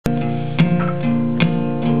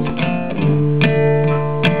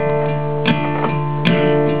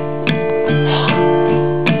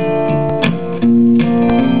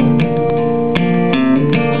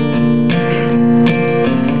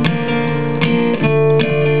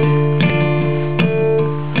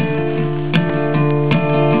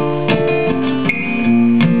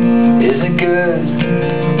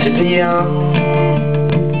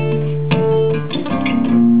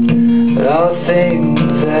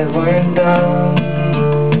that weren't done.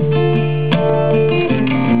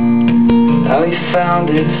 How we found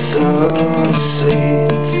it so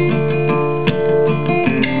sweet.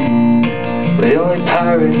 We're the only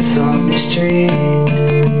pirates on the street,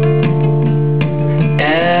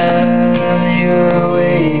 and you're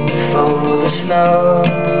waiting for the snow,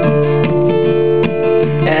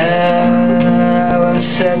 and I was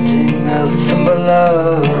setting up from below.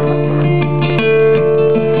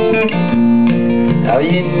 How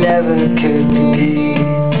you never could be beat,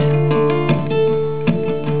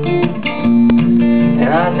 and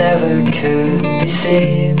I never could be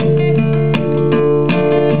seen.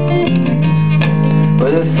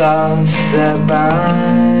 With the thoughts that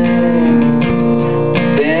bind,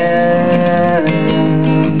 bend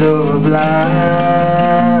over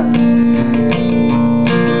blind.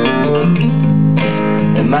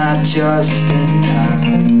 Am I just in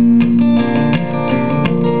time?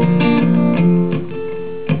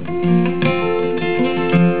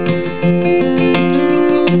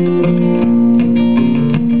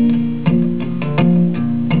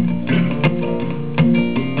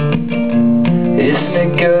 Isn't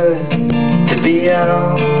it good to be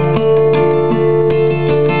young?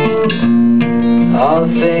 All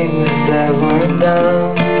the things that weren't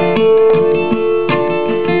done.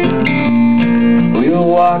 We were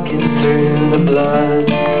walking through the blood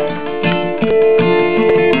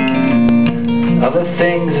of the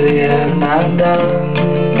things we have not done.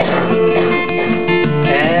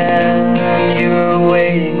 And you were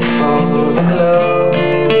waiting for the glow,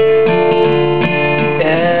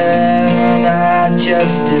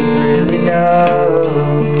 just didn't really know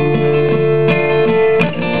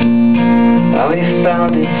how we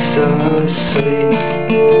found it so sweet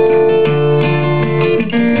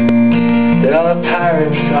that all the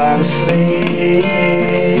pirates are asleep.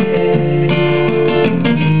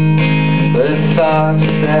 But the thoughts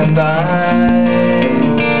that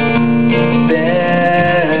bind,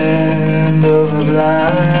 bend over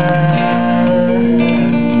blind.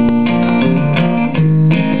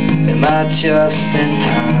 Am I just in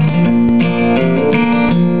time?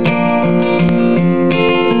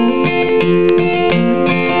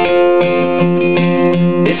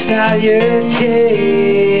 It's not your tailor,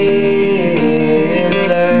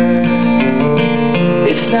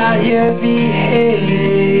 it's not your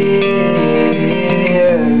behavior,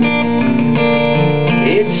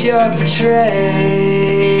 it's your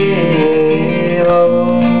portrayal.